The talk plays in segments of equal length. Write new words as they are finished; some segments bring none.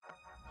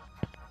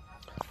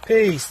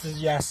Peace, this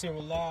is Yasir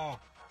Allah.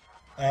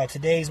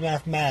 Today's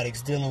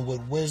mathematics dealing with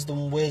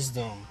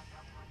wisdom,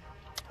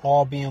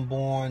 all being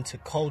born to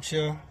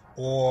culture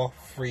or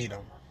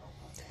freedom.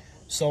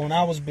 So when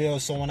I was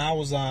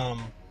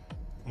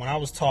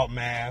taught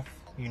math,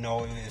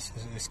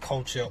 it's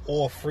culture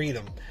or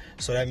freedom.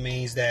 So that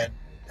means that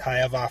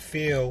however I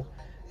feel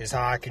is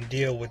how I can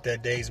deal with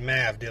that day's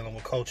math, dealing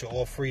with culture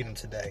or freedom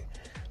today.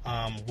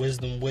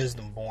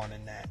 Wisdom born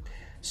in that.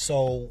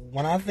 So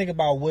when I think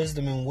about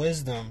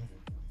wisdom,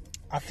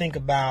 I think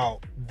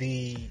about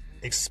the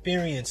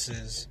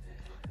experiences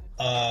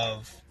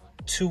of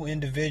two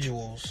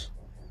individuals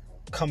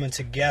coming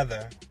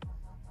together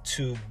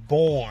to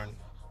born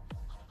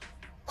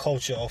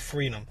culture or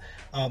freedom.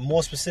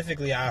 More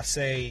specifically, I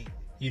say,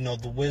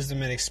 the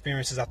wisdom and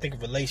experiences, I think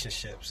of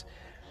relationships.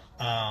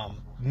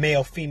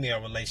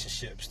 Male-female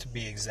relationships, to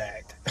be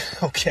exact.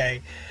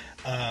 Okay?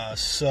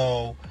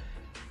 So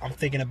I'm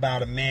thinking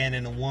about a man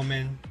and a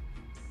woman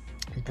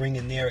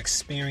bringing their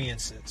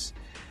experiences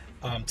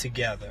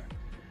together.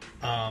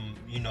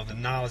 The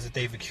knowledge that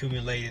they've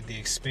accumulated, the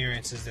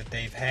experiences that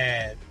they've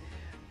had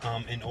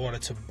in order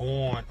to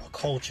born a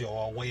culture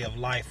or a way of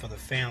life for the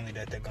family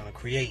that they're going to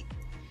create.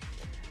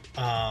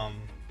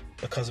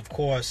 Because, of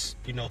course,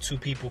 two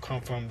people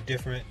come from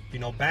different,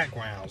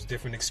 backgrounds,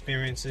 different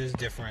experiences,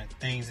 different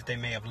things that they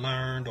may have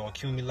learned or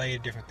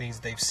accumulated, different things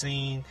that they've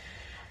seen.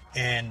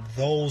 And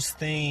those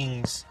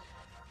things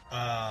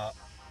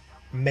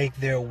make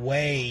their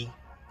way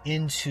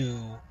into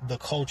the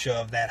culture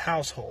of that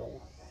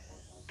household.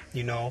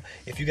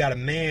 If you got a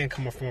man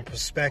coming from a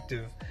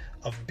perspective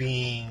of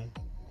being,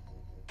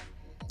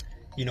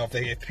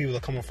 if people are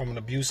coming from an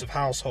abusive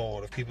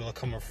household, if people are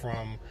coming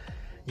from,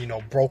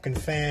 broken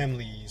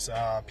families,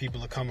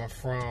 people are coming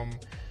from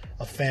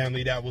a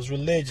family that was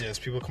religious,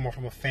 people are coming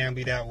from a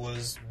family that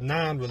was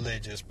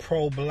non-religious,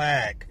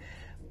 pro-black,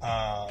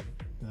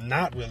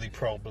 not really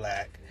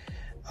pro-black,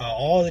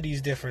 all of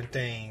these different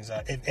things,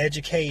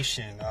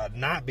 education,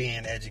 not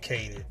being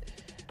educated,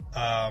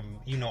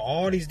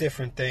 all these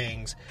different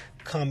things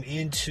come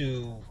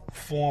into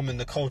forming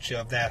the culture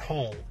of that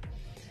home.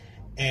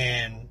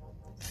 And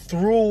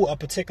through a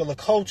particular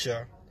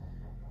culture,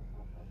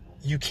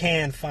 you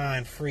can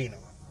find freedom.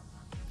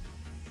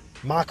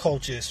 My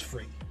culture is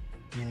free.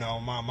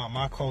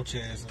 My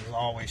culture is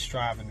always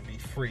striving to be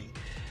free.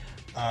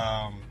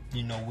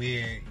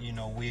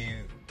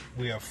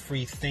 We're a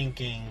free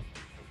thinking,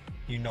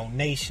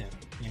 nation.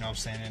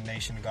 A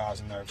nation of gods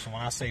and earth. So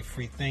when I say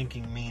free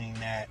thinking, meaning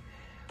that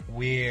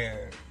we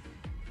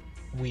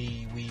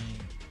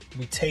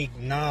take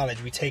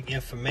knowledge, we take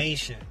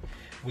information,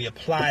 we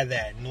apply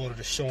that in order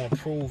to show and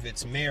prove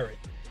its merit,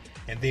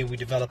 and then we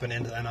develop an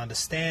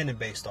understanding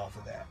based off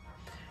of that,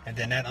 and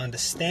then that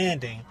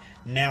understanding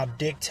now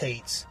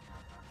dictates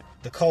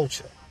the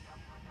culture.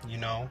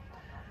 And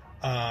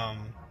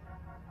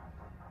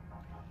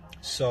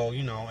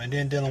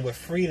then dealing with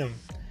freedom,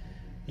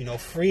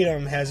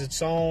 freedom has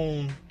its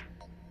own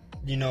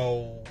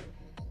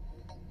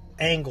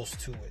angles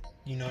to it.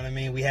 You know what I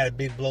mean? We had a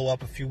big blow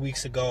up a few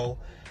weeks ago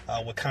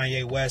with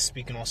Kanye West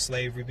speaking on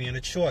slavery being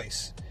a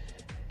choice.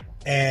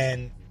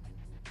 And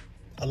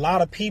a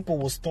lot of people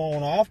was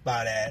thrown off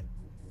by that,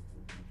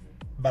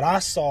 but I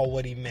saw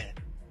what he meant.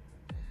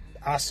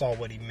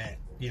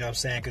 You know what I'm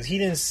saying? Because he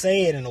didn't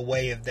say it in a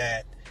way of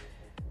that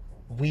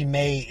he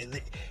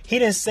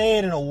didn't say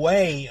it in a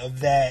way of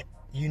that,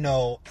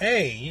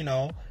 hey,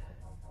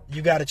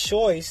 you got a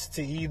choice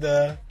to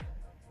either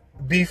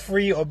be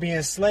free or be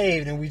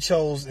enslaved, and we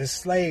chose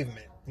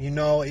enslavement.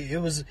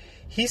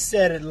 He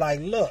said it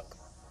like, look,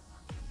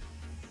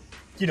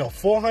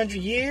 400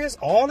 years,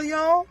 all of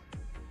y'all,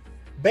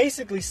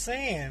 basically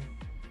saying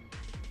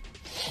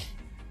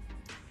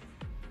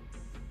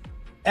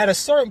at a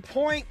certain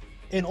point,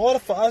 in order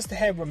for us to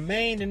have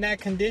remained in that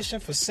condition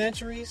for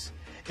centuries,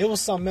 it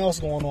was something else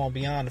going on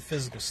beyond the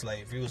physical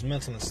slavery. It was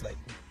mental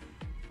enslavement.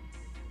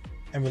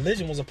 And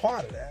religion was a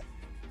part of that.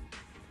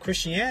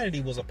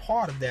 Christianity was a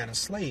part of that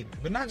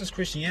enslavement. But not just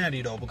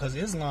Christianity, though, because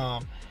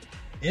Islam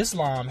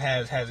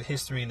has a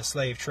history in the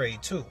slave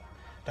trade, too.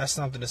 That's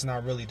something that's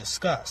not really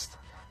discussed.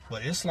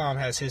 But Islam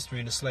has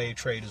history in the slave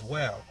trade as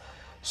well.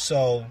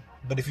 So,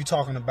 but if you're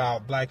talking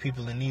about black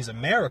people in these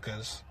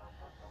Americas,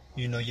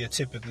 you're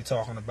typically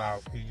talking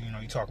about,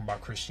 you're talking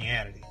about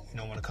Christianity,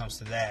 when it comes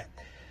to that.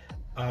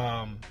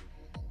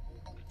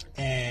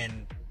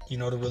 And,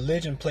 the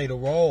religion played a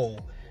role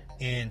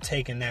in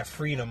taking that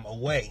freedom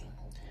away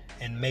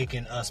and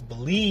making us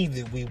believe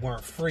that we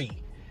weren't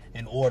free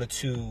in order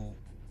to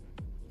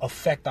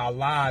affect our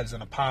lives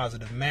in a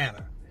positive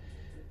manner.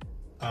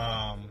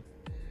 And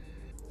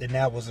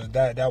that was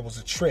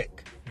a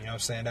trick. You know what I'm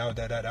saying?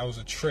 That was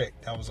a trick.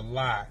 That was a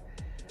lie.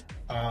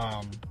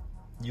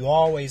 You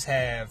always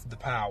have the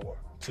power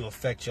to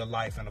affect your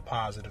life in a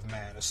positive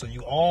manner. So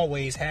you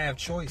always have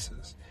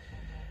choices.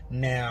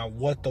 Now,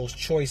 what those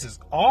choices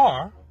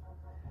are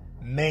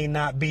may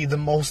not be the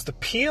most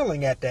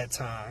appealing at that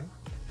time,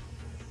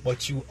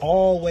 but you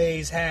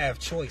always have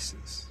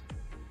choices.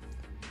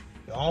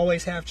 You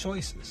always have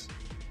choices.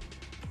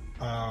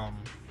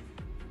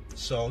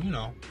 So,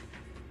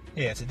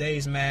 yeah,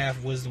 today's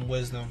math,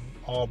 wisdom,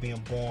 all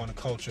being born, a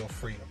culture of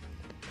freedom.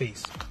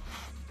 Peace.